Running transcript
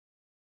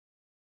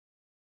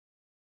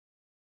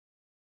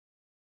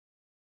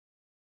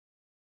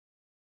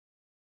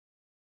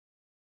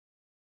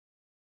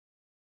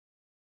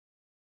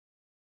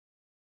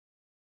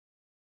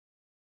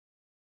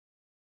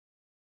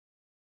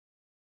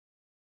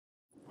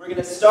We're going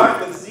to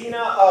start with ZENA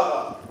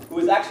AGHA, who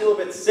is actually a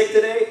little bit sick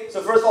today.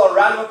 So first of all, a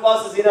round of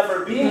applause to ZENA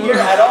for being here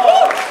at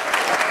all.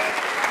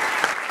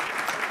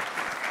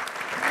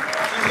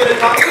 She's going to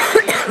talk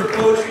about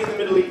poetry in the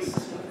Middle East.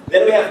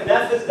 Then we have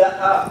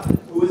ZENA,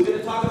 who is going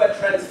to talk about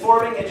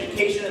transforming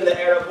education in the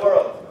Arab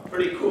world.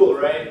 Pretty cool,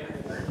 right?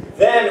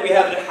 Then we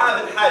have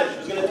HAW,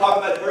 who's going to talk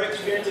about her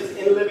experiences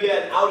in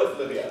Libya and out of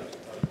Libya.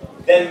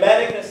 Then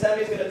Malik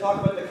Nassemi is going to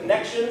talk about the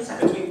connections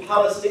between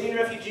Palestinian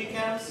refugee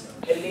camps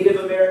and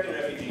Native American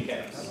refugee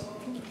camps.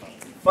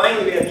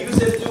 Finally, we have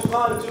Yusuf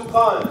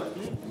Toukan,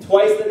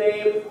 twice the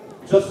name,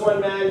 just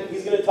one man.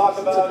 He's going to talk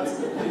about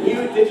the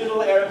new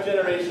digital Arab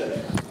generation.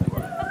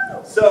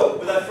 So,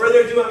 without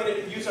further ado, I'm going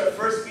to introduce our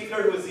first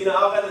speaker, who is ZENA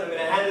AGHA, and I'm going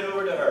to hand it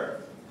over to her.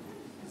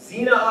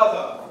 ZENA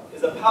AGHA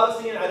is a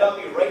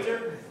Palestinian-Iraqi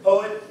writer,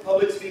 poet,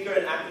 public speaker,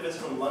 and activist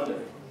from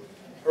London.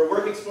 Her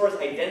work explores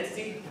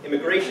identity,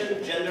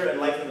 immigration, gender, and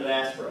life in the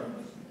diaspora.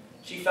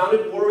 She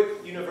founded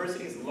Warwick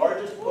University's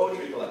largest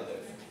poetry collective,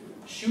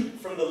 Shoot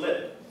from the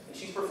Lip, and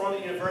she's performed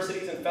at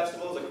universities and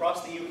festivals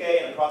across the UK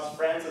and across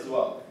France as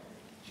well.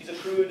 She's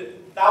accrued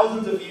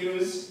thousands of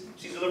views.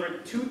 She's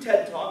delivered 2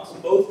 TED Talks,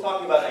 both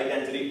talking about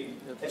identity,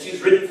 and she's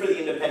written for The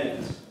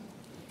Independent.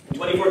 In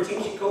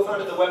 2014, she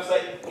co-founded the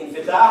website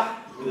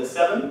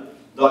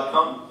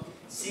infitah.com,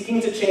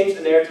 seeking to change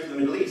the narrative of the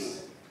Middle East.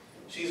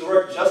 She's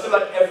worked just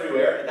about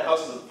everywhere, at the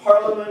Houses of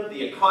Parliament,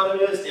 The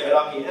Economist, the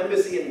Iraqi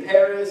Embassy in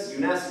Paris,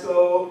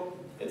 UNESCO,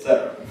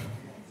 etc.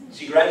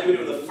 She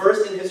graduated with a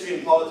first in history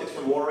and politics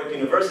from Warwick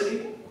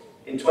University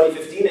in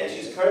 2015, and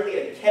she's currently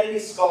a Kennedy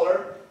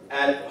Scholar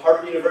at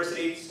Harvard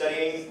University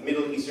studying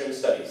Middle Eastern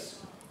Studies.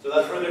 So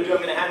without further ado,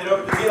 I'm going to hand it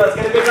over to ZENA. Let's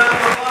get a big round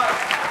of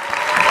applause.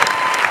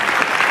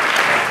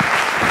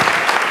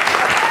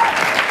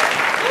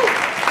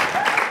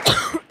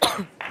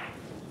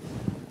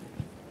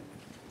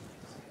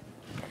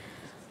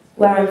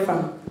 Where I'm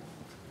from.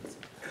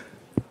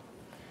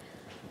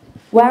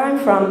 Where I'm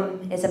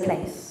from is a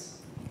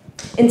place,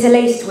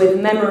 interlaced with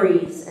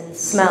memories and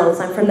smells.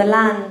 I'm from the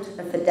land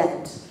of the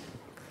dead,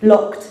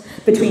 locked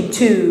between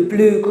 2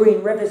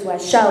 blue-green rivers where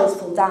shells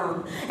fall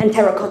down and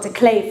terracotta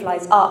clay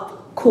flies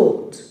up,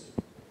 caught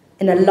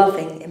in a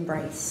loving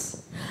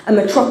embrace. A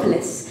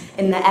metropolis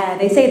in the air.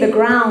 They say the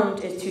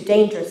ground is too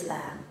dangerous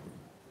there.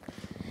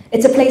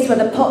 It's a place where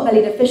the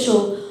pot-bellied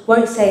official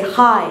won't say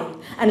hi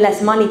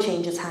unless money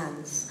changes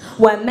hands,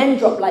 where men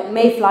drop like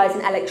mayflies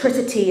and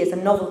electricity is a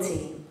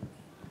novelty.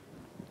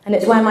 And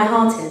it's where my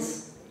heart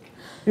is,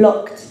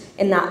 locked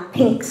in that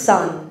pink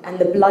sun and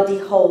the bloody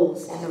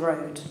holes in the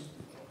road.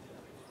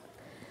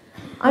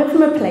 I'm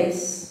from a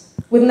place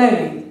with no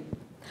name.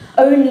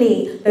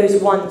 Only those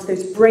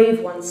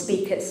brave ones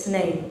speak its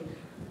name.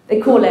 They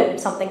call it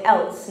something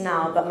else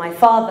now, but my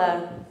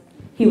father,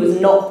 he was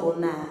not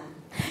born there.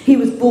 He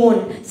was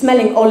born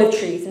smelling olive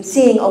trees and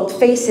seeing old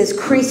faces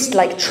creased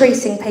like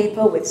tracing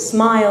paper with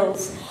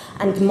smiles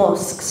and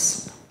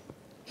mosques.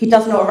 He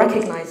does not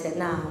recognize it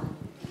now.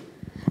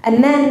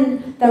 And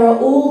then there are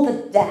all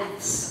the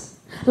deaths.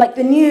 Like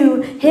the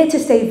new,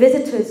 here-to-stay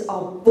visitors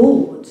are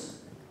bored.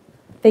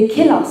 They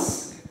kill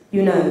us,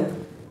 you know.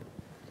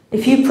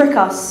 If you prick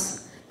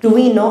us, do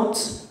we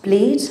not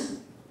bleed?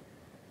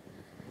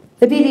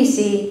 The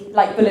BBC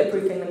like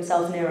bulletproofing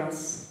themselves near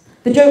us.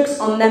 The joke's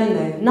on them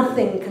though.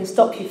 Nothing can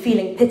stop you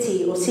feeling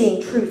pity or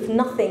seeing truth.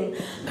 Nothing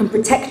can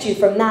protect you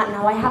from that.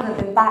 Now I haven't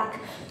been back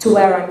to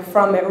where I'm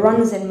from. It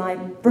runs in my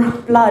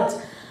blood,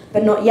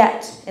 but not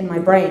yet in my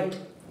brain.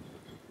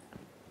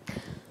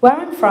 Where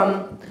I'm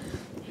from,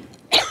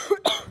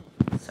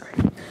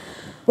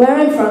 Where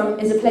I'm from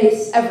is a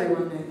place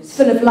everyone knows,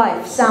 full of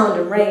life, sound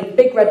and rain,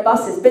 big red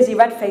buses, busy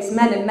red-faced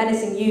men and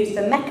menacing youths,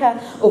 the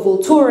mecca of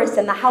all tourists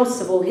and the house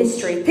of all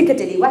history,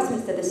 Piccadilly,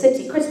 Westminster, the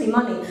city, crispy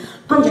money,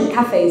 pungent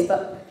cafes,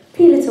 but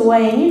peel it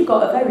away and you've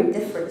got a very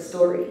different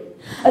story.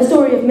 A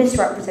story of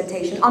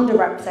misrepresentation,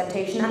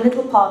 underrepresentation, and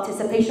little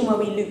participation where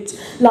we loot,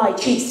 lie,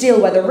 cheat,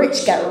 steal, where the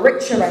rich get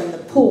richer and the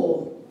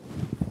poor.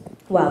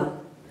 Well,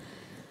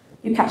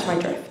 you catch my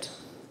drift.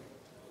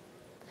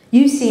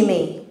 You see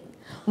me.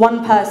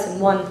 One person,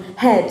 one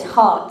head,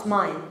 heart,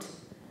 mind.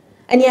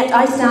 And yet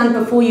I stand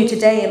before you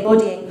today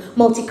embodying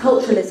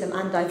multiculturalism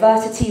and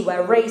diversity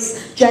where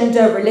race,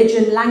 gender,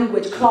 religion,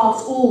 language,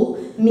 class all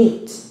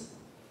meet.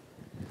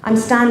 I'm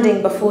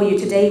standing before you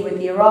today with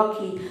the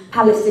Iraqi,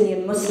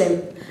 Palestinian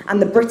Muslim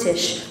and the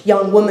British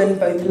young woman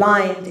both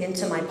lined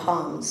into my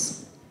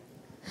palms.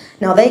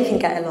 Now they can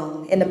get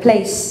along in a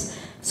place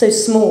so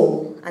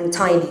small and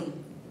tiny.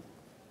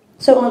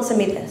 So answer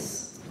me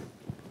this.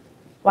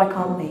 Why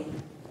can't we?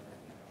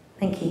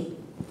 Thank you.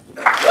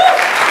 Thank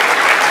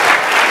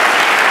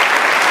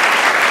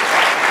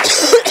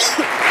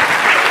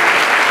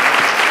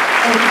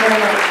you very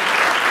much.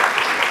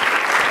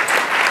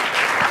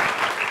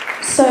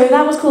 So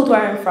that was called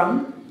Where I'm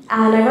From,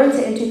 and I wrote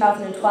it in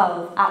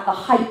 2012 at the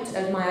height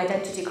of my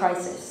identity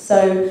crisis.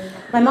 So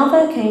my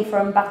mother came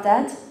from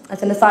Baghdad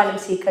as an asylum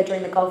seeker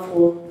during the Gulf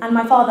War, and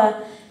my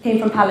father came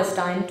from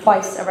Palestine,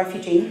 twice a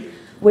refugee,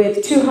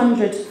 with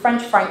 200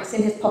 French francs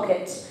in his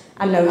pocket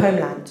and no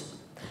homeland.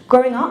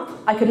 Growing up,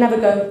 I could never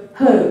go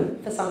home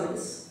for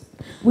summers.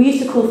 We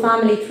used to call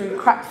family through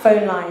cracked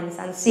phone lines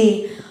and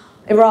see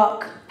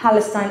Iraq,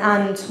 Palestine,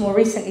 and more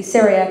recently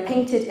Syria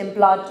painted in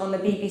blood on the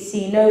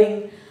BBC,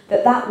 knowing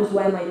that that was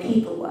where my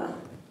people were.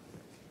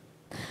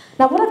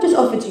 Now, what I've just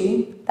offered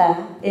you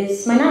there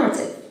is my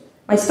narrative,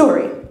 my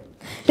story.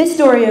 This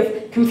story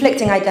of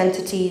conflicting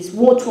identities,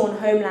 war-torn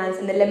homelands,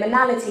 and the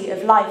liminality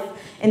of life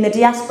in the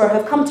diaspora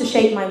have come to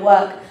shape my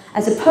work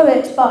as a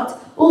poet,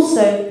 but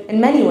also, in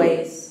many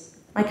ways,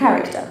 my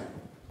character.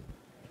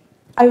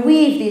 I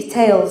weave these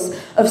tales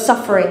of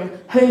suffering,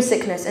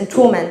 homesickness, and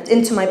torment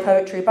into my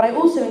poetry, but I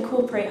also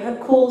incorporate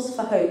calls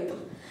for hope,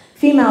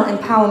 female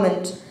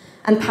empowerment,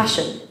 and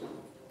passion.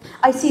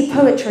 I see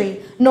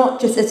poetry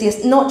not just as the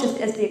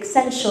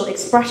essential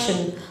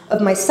expression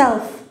of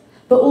myself,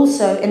 but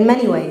also, in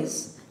many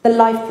ways, the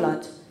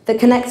lifeblood that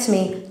connects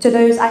me to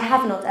those I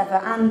have not ever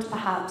and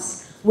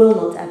perhaps will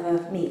not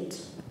ever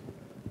meet.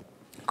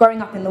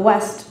 Growing up in the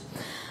West,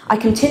 I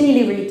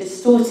continually read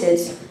distorted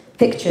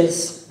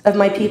pictures of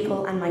my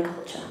people and my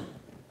culture.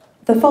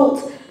 The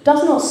fault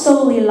does not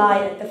solely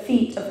lie at the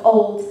feet of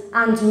old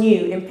and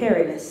new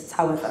imperialists,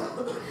 however.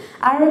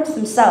 Arabs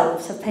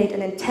themselves have played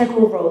an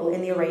integral role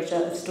in the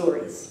erasure of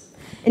stories.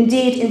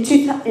 Indeed, in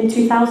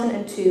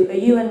 2002, a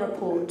UN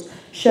report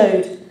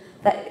showed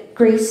that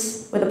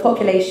Greece, with a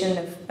population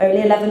of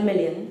only 11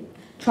 million,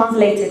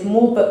 translated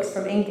more books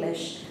from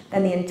English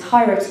than the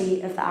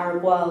entirety of the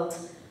Arab world,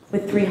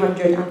 with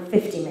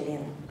 350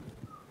 million.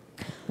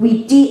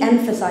 We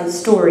de-emphasize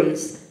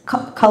stories,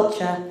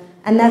 culture,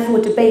 and therefore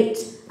debate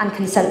and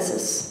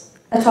consensus,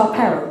 at our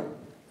peril.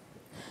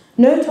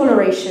 No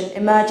toleration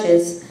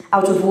emerges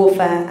out of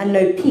warfare, and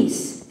no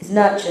peace is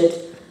nurtured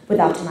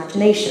without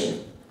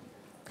imagination.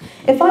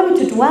 If I were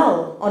to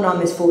dwell on our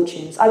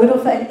misfortunes, I would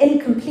offer an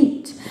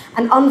incomplete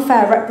and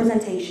unfair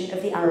representation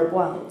of the Arab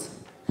world.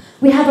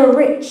 We have a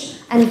rich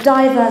and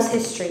diverse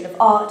history of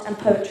art and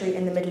poetry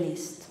in the Middle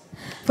East.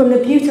 From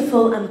the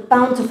beautiful and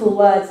bountiful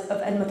words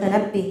of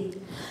Al-Mutanabbi,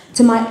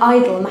 to my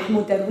idol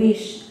Mahmoud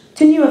Darwish,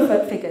 to newer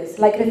folk figures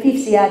like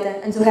Rafif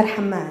Ziyadah and Zuhair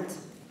Hamad.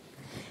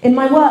 In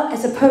my work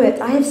as a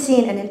poet, I have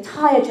seen an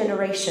entire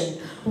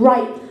generation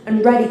ripe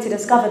and ready to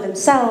discover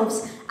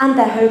themselves and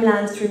their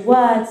homelands through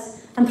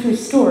words and through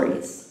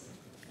stories.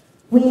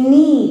 We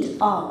need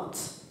art,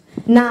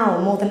 now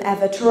more than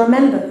ever, to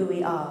remember who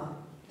we are.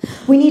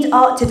 We need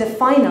art to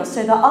define us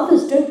so that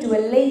others don't do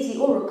a lazy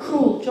or a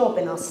cruel job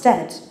in our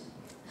stead.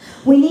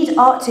 We need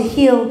art to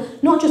heal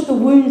not just the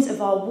wounds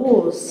of our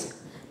wars,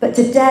 but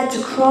to dare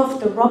to craft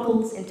the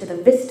rubbles into the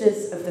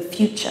vistas of the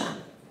future.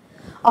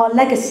 Our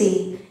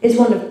legacy is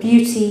one of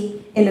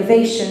beauty,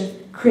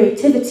 innovation,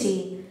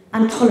 creativity,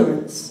 and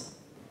tolerance.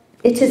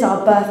 It is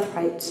our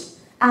birthright,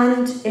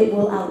 and it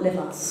will outlive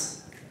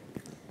us.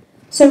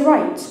 So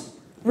write,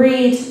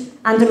 read,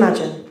 and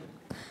imagine.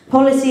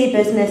 Policy,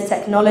 business,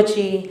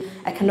 technology,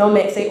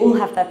 economics, they all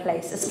have their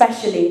place,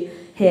 especially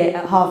here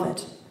at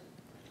Harvard.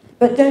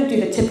 But don't do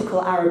the typical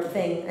Arab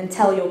thing and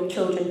tell your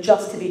children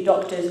just to be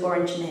doctors or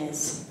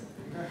engineers.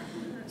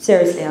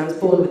 Seriously, I was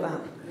born with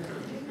that.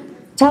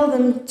 Tell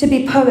them to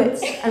be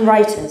poets and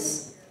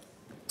writers.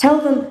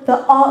 Tell them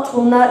that art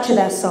will nurture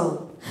their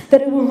soul,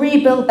 that it will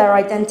rebuild their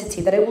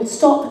identity, that it will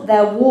stop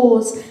their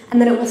wars,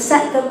 and that it will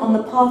set them on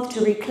the path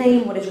to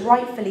reclaim what is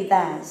rightfully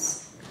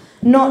theirs,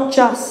 not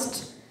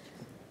just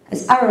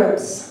as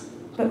Arabs,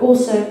 but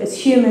also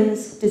as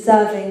humans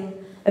deserving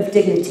of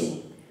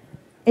dignity.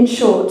 In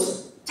short,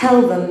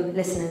 tell them,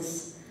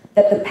 listeners,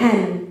 that the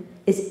pen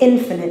is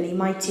infinitely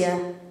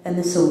mightier than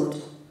the sword.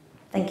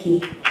 Thank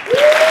you.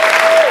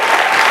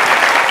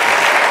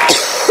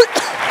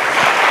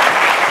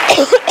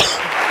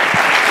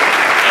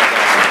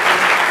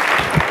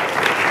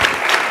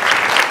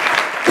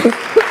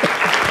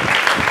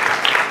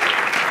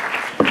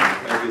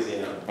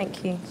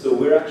 Thank you. So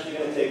we're actually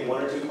going to take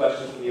 1 or 2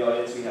 questions from the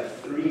audience. We have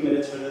 3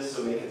 minutes for this,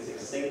 so make it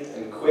succinct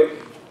and quick.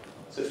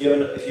 So if you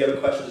have a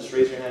question, just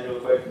raise your hand real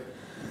quick.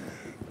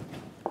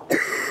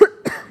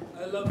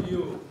 I love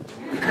you.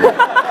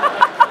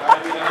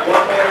 Alright, we have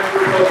 1 minute to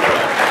propose.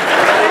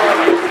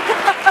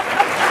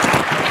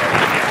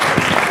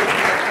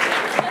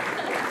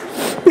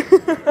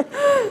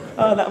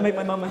 Oh, that'll make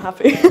my mama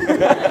happy. I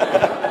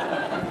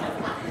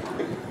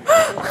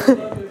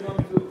love your mom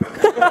too. We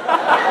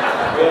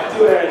have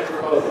 2 marriage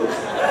proposals.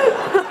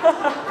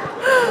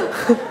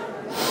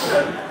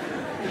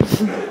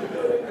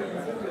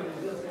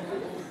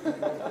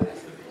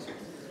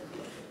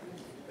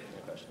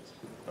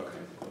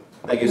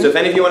 Thank you. So if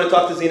any of you want to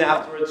talk to ZENA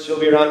afterwards, she'll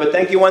be around. But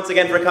thank you once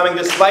again for coming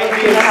despite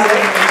being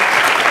sick.